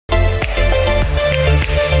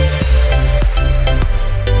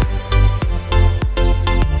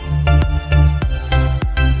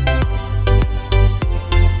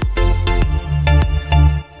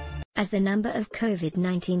the number of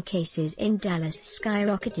COVID-19 cases in Dallas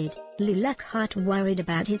skyrocketed, Lou Lockhart worried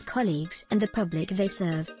about his colleagues and the public they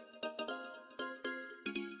serve.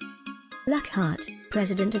 Lockhart,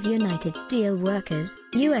 president of United Steelworkers,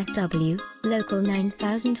 USW, Local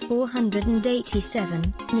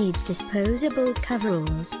 9487, needs disposable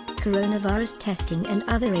coveralls, coronavirus testing and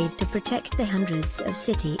other aid to protect the hundreds of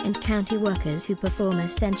city and county workers who perform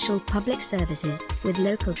essential public services. With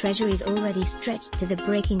local treasuries already stretched to the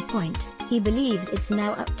breaking point, he believes it's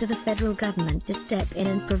now up to the federal government to step in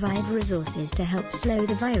and provide resources to help slow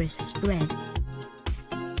the virus spread.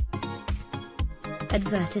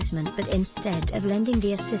 Advertisement. But instead of lending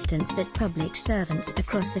the assistance that public servants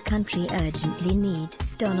across the country urgently need,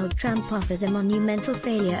 Donald Trump offers a monumental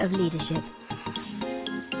failure of leadership.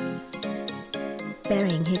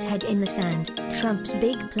 Burying his head in the sand, Trump's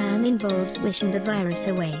big plan involves wishing the virus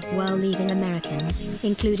away while leaving Americans,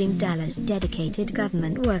 including Dallas' dedicated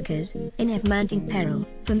government workers, in ever-mounting peril.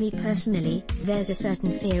 For me personally, there's a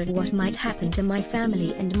certain fear of what might happen to my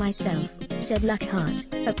family and myself, said Lockhart,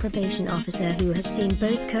 a probation officer who has seen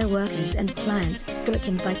both co-workers and clients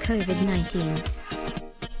stricken by COVID-19.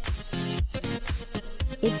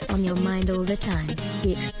 It's on your mind all the time,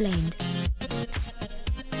 he explained.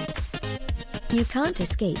 You can't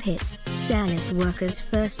escape it. Dallas workers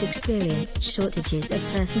first experienced shortages of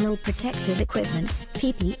personal protective equipment,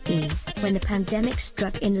 PPE, when the pandemic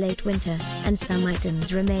struck in late winter, and some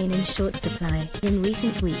items remain in short supply. In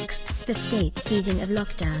recent weeks, the state's easing of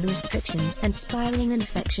lockdown restrictions and spiraling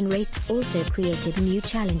infection rates also created new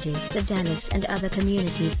challenges that Dallas and other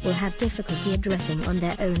communities will have difficulty addressing on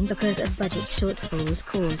their own because of budget shortfalls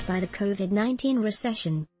caused by the COVID-19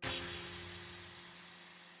 recession.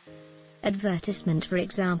 Advertisement. For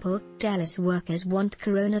example, Dallas workers want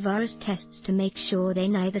coronavirus tests to make sure they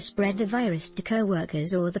neither spread the virus to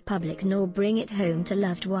co-workers or the public nor bring it home to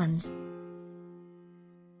loved ones.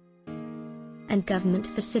 And government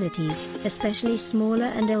facilities, especially smaller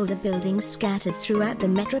and older buildings scattered throughout the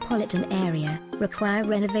metropolitan area, require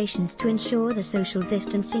renovations to ensure the social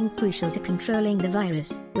distancing crucial to controlling the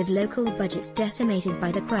virus. With local budgets decimated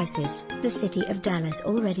by the crisis, the city of Dallas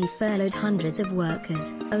already furloughed hundreds of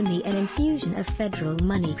workers. Only an infusion of federal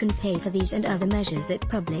money can pay for these and other measures that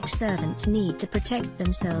public servants need to protect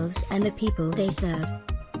themselves and the people they serve.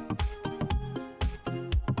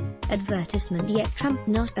 Advertisement. Yet Trump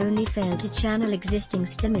not only failed to channel existing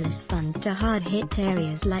stimulus funds to hard-hit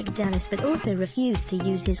areas like Dallas but also refused to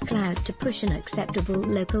use his clout to push an acceptable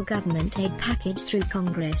local government aid package through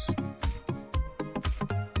Congress.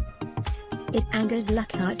 It angers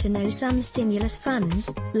Lockhart to know some stimulus funds,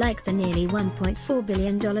 like the nearly $1.4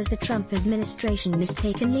 billion the Trump administration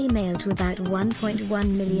mistakenly mailed to about 1.1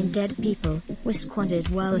 million dead people, were squandered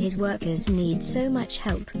while his workers need so much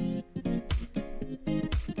help.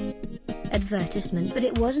 Advertisement. But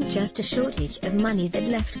it wasn't just a shortage of money that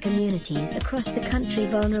left communities across the country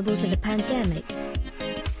vulnerable to the pandemic.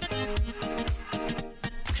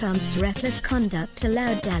 Trump's reckless conduct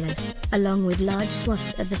allowed Dallas, along with large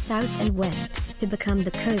swaths of the South and West, to become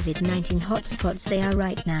the COVID-19 hotspots they are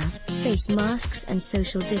right now. Face masks and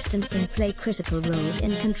social distancing play critical roles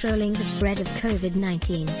in controlling the spread of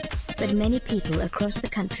COVID-19. But many people across the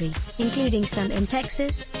country, including some in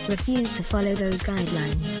Texas, refuse to follow those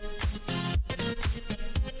guidelines.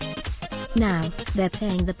 Now, they're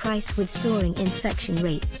paying the price with soaring infection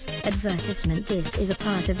rates. Advertisement. This is a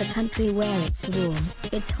part of the country where it's warm,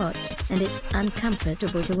 it's hot, and it's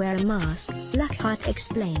uncomfortable to wear a mask, Lockhart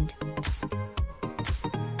explained.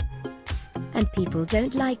 And people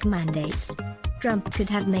don't like mandates. Trump could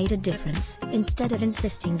have made a difference. Instead of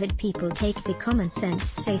insisting that people take the common-sense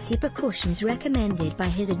safety precautions recommended by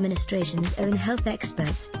his administration's own health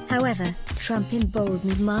experts, however, Trump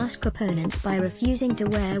emboldened mask opponents by refusing to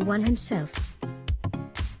wear one himself.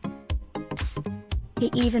 He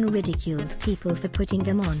even ridiculed people for putting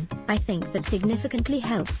them on. I think that significantly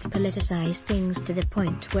helped politicize things to the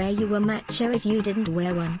point where you were macho if you didn't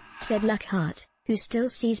wear one, said Lockhart, who still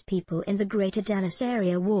sees people in the greater Dallas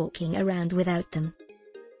area walking around without them.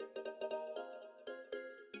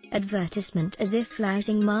 Advertisement. As if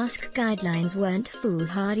flouting mask guidelines weren't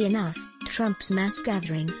foolhardy enough, Trump's mass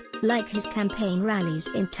gatherings, like his campaign rallies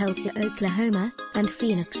in Tulsa, Oklahoma, and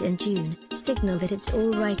Phoenix in June, signal that it's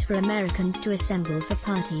all right for Americans to assemble for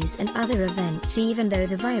parties and other events even though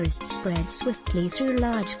the virus spreads swiftly through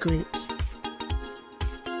large groups.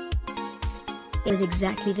 It was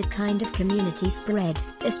exactly the kind of community spread,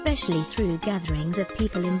 especially through gatherings of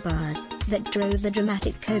people in bars, that drove the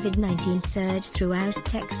dramatic COVID-19 surge throughout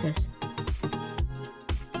Texas.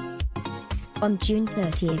 On June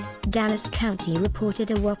 30, Dallas County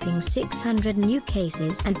reported a whopping 600 new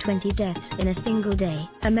cases and 20 deaths in a single day.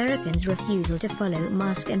 Americans' refusal to follow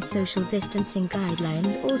mask and social distancing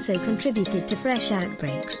guidelines also contributed to fresh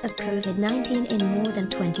outbreaks of COVID-19 in more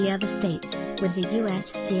than 20 other states, with the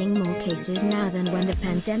U.S. seeing more cases now than when the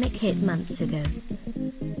pandemic hit months ago.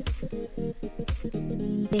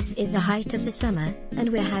 This is the height of the summer, and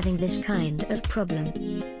we're having this kind of problem.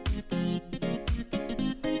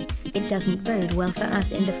 It doesn't bode well for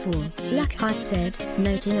us in the fall, Lockhart said,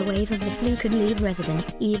 noting a wave of the flu could leave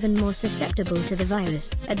residents even more susceptible to the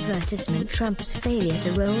virus. Advertisement Trump's failure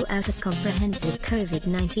to roll out a comprehensive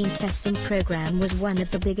COVID-19 testing program was one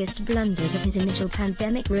of the biggest blunders of his initial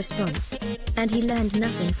pandemic response. And he learned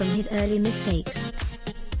nothing from his early mistakes.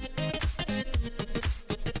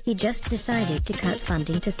 He just decided to cut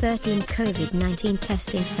funding to 13 COVID-19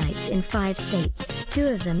 testing sites in 5 states, 2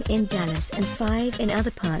 of them in Dallas and 5 in other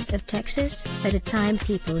parts of Texas, at a time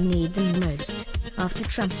people need them most. After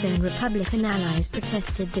Trump's own Republican allies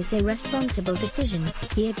protested this irresponsible decision,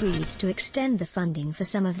 he agreed to extend the funding for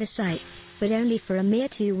some of the sites, but only for a mere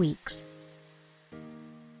 2 weeks.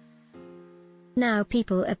 Now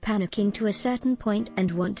people are panicking to a certain point and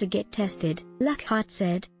want to get tested, Lockhart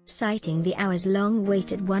said, citing the hours-long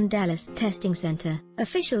wait at one Dallas testing center.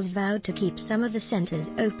 Officials vowed to keep some of the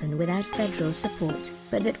centers open without federal support,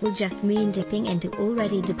 but that will just mean dipping into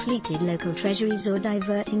already depleted local treasuries or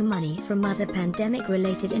diverting money from other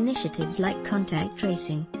pandemic-related initiatives like contact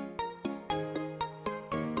tracing.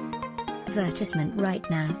 Advertisement right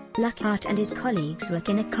now, Lockhart and his colleagues work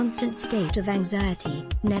in a constant state of anxiety,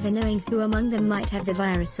 never knowing who among them might have the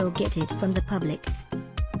virus or get it from the public.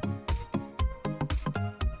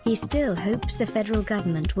 He still hopes the federal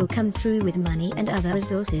government will come through with money and other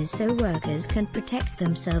resources so workers can protect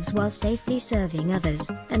themselves while safely serving others,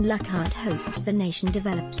 and Lockhart hopes the nation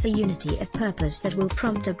develops a unity of purpose that will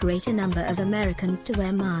prompt a greater number of Americans to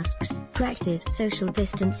wear masks, practice social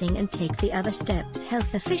distancing and take the other steps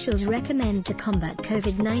health officials recommend to combat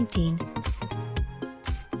COVID-19.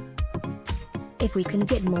 If we can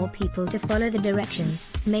get more people to follow the directions,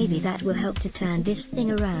 maybe that will help to turn this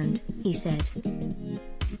thing around, he said.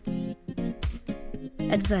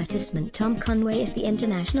 Advertisement Tom Conway is the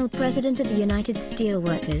international president of the United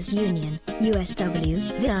Steelworkers Union,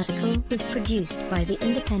 USW. The article was produced by the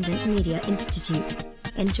Independent Media Institute.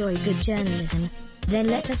 Enjoy good journalism? Then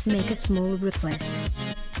let us make a small request.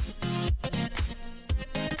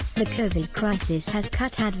 The COVID crisis has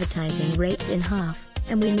cut advertising rates in half,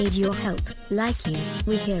 and we need your help. Like you,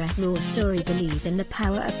 we here at Raw Story believe in the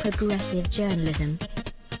power of progressive journalism.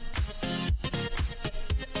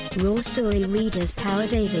 Raw Story readers power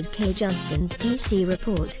David K. Johnston's DC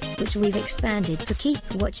report, which we've expanded to keep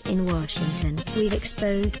watch in Washington. We've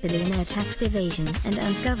exposed billionaire tax evasion and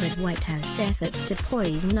uncovered White House efforts to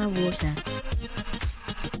poison our water.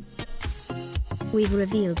 We've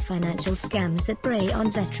revealed financial scams that prey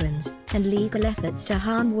on veterans, and legal efforts to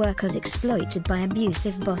harm workers exploited by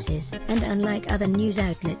abusive bosses. And unlike other news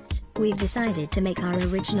outlets, we've decided to make our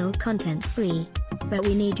original content free. But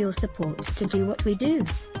we need your support to do what we do.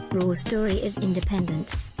 Raw Story is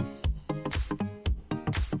independent.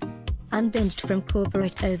 Unbinged from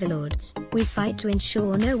corporate overlords, we fight to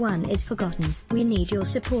ensure no one is forgotten. We need your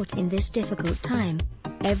support in this difficult time.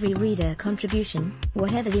 Every reader contribution,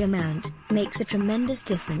 whatever the amount, makes a tremendous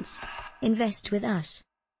difference. Invest with us.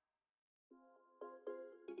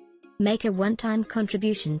 Make a one-time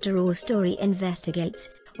contribution to Raw Story Investigates,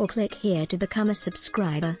 or click here to become a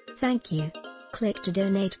subscriber. Thank you. Click to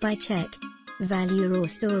donate by check. Value Raw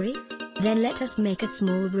Story? Then let us make a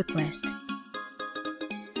small request.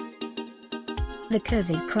 The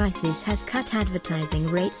COVID crisis has cut advertising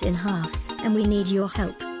rates in half, and we need your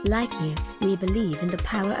help. Like you, we believe in the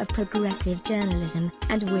power of progressive journalism,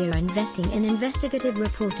 and we're investing in investigative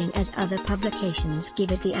reporting as other publications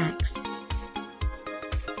give it the axe.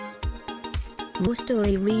 Raw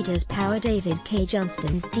Story readers power David K.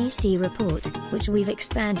 Johnston's DC report, which we've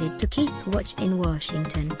expanded to keep watch in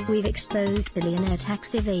Washington. We've exposed billionaire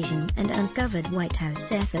tax evasion and uncovered White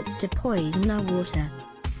House efforts to poison our water.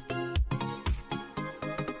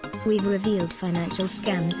 We've revealed financial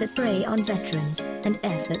scams that prey on veterans, and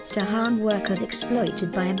efforts to harm workers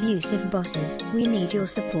exploited by abusive bosses. We need your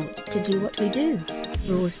support to do what we do.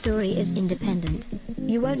 Raw Story is independent.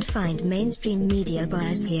 You won't find mainstream media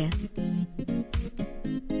bias here.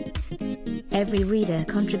 Every reader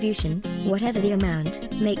contribution, whatever the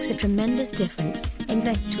amount, makes a tremendous difference.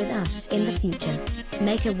 Invest with us in the future.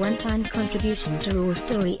 Make a one-time contribution to Raw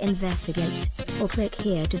Story Investigates, or click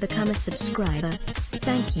here to become a subscriber.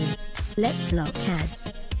 Thank you. Let's block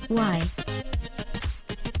ads. Why?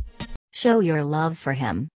 Show your love for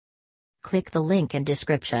him. Click the link in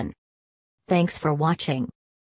description. Thanks for watching.